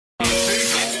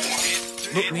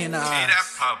Look me in the eyes. Hey, that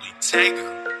probably take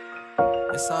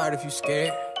her. It's alright if you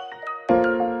scared.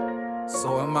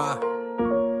 So am I.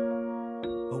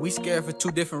 But we scared for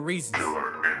two different reasons.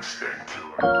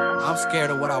 I'm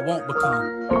scared of what I won't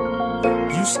become.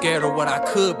 You scared of what I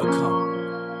could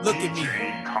become. Look at me.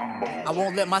 I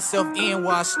won't let myself end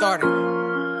where I started,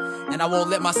 and I won't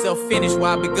let myself finish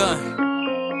where I begun.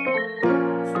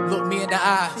 Look me in the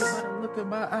eyes. Look at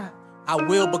my eye. I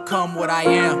will become what I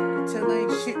am. Tell I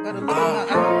ain't shit, gotta look in my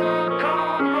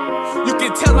eye. You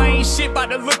can tell I ain't shit by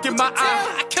the look in my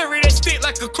eye. I carry that stick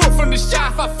like a crow from the sky.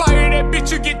 If I fire that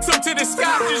bitch, you get took to the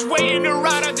sky. Just waiting to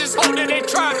ride, I just hope that they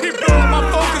try. He blew up my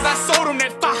phone cause I sold him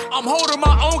that fire. I'm holding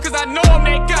my own cause I know I'm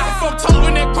that guy. If I'm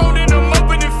toting that chrome, then I'm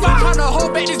opening fire. Tryna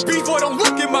hold back this beef, boy, don't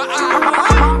look in my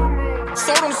eye.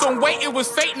 Sold him some weight, it was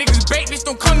fake. Niggas bait, bitch,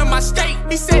 don't come to my state.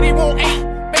 He said he won't eat.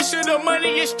 Make sure the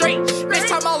money is straight. Next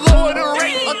time I lower the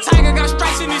rate. A tiger got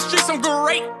stripes in these streets, I'm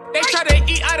great. They try to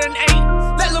eat, I done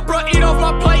ate. Let lil' bro eat off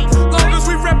my plate. Long as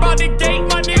we rep out the gate,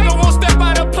 my nigga won't step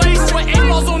out of place. With 8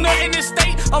 balls on the in the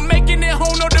state, I'm making it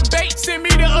home, no debate. Send me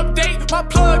the update, my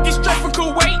plug is straight from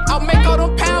Kuwait. I'll make all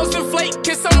them pounds inflate.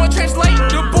 Can someone translate?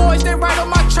 The boys, they ride on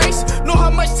my trace. Know how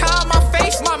much time I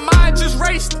face, my mind just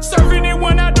raced. Serving it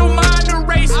when I don't mind the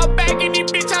race. I'll bag any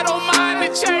bitch, I don't mind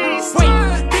the chase. Wait,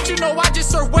 bitch, you know I just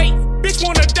serve weight. Bitch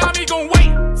wanna die, me gon'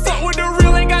 wait. Fuck with the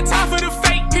real, ain't got time for the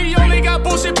fake. He only got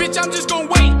bullshit, bitch, I'm just gon'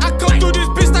 wait. I come through this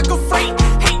bitch like a freight.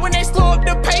 Hate when they slow up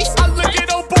the pace. I look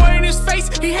at old boy in his face.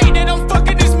 He hate that I'm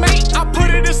fucking his mate. I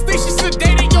put her to sleep, she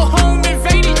sedated, your home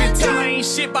invaded. You can tell I ain't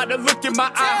shit by the look in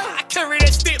my eye. I carry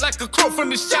that stick like a crow from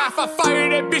the sky. If I fire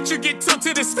that bitch, you get took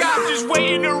to the sky. Just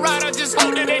waiting to ride, I just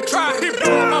hope that they try. He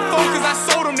blew up my phone cause I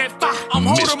sold him that fire. I'm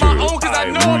holding my own cause I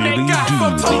know I'm that guy. If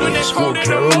I'm toting that chrome,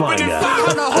 then I'm opening fire.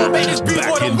 Tryna hold back this beef,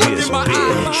 boy, don't look in my eyes.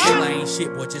 Tell I ain't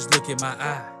shit, boy, just look in my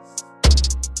eyes.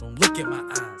 Don't look at my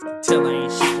eyes. Tell I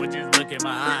ain't shit, boy, just look at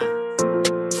my eyes.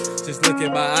 Just look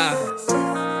at my eyes.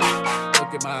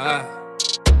 Look at my eyes.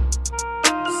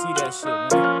 You see that shit,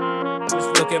 man? Just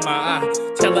look at my eyes.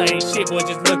 Tell I ain't shit, boy,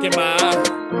 just look at my eyes.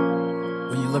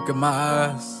 When you look at my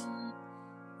eyes,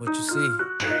 what you see?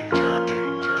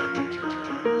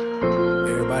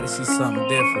 Everybody sees something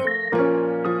different.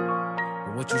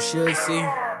 But what you should see,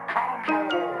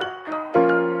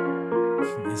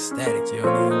 it's static, you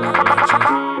don't even want to.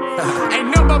 Ain't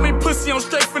nothing about me pussy, I'm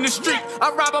straight from the street. I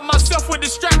ride by myself with the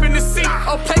strap in the seat.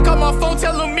 Oh, play call my phone,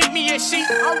 tell them meet me at sheet.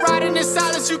 I'm riding in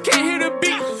silence, you can't hear the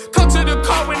beat. Come to the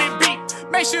car when it beat.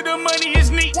 Make sure the money is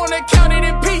neat. Wanna count it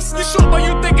in peace. You sure, but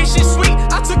you thinking shit sweet.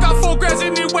 I took out 4 grams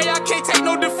anyway, I can't take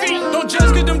no defeat. Don't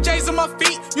judge cause them J's on my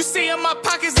feet. You see in my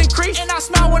pockets increase. And I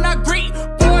smile when I greet.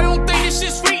 Boy, I don't think this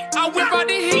shit sweet. I whip out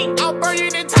the heat. I'll burn you,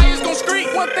 the tires gon'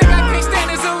 scream. One thing I can't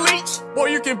stand is a leech. Boy,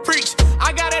 you can preach.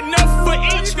 I got enough for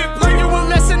each. Learn you a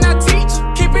lesson I teach.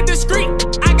 Keep it discreet.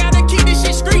 I gotta keep this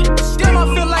shit street. Damn,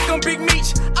 I feel like I'm Big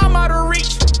Meech. I'm out of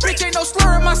reach. Bitch, ain't no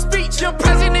slur in my speech. Your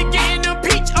president getting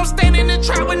impeached. I'm standing in the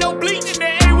trap with no bleach. In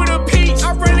the air with a peach.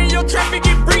 I run in your traffic,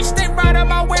 get breached. They ride out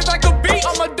my waves like a beach.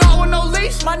 I'm a dog with no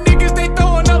leash. My niggas, they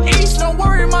throwing up east. Don't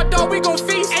worry, my dog, we gon'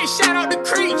 feast. Hey, shout out to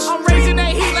Creech. I'm raising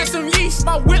that heat like some yeast.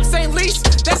 My whips ain't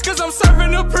leased. That's cause I'm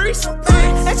serving a priest.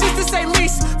 That's just to say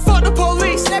least. Fuck the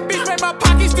police. That bitch made my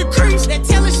pockets decrease. That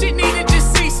telling shit need to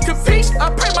just cease. Capiche? I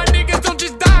pray my niggas don't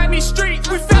just die in these streets.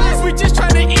 We fellas, we just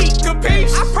tryna eat.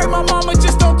 Capiche? I pray my mama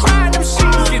just don't cry in them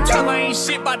sheets. You can tell I ain't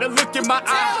shit by the look in my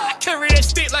eye. I carry that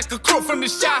stick like a crow from the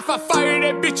sky. If I fire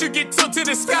that bitch, you get took to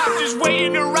the sky. Just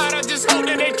waiting to ride, I just hope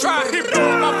that they try. He blew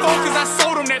up my phone cause I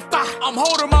sold him that fire. I'm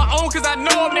holding my own cause I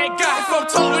know I'm that guy. If I'm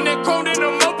toting that chrome, then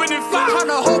I'm opening fire.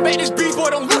 Tryna hold back this beef, boy,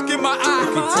 don't look in my eyes.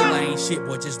 You can tell I ain't shit,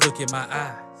 boy, just look at my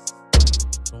eyes.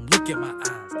 Don't look at my eyes.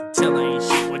 You can tell I ain't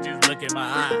shit, boy, just look at my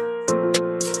eyes.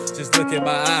 Just look at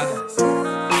my eyes.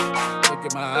 Look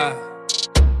at my eyes.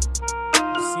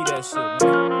 You see that shit,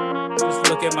 man? Just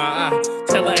look at my eyes.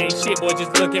 Tell I ain't shit, boy,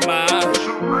 just look at my eyes.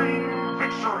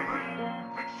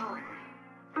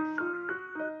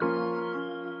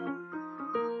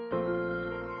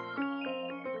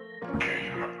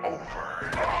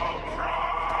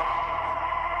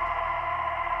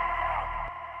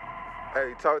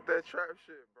 Hey, talk that trap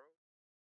shit, bro.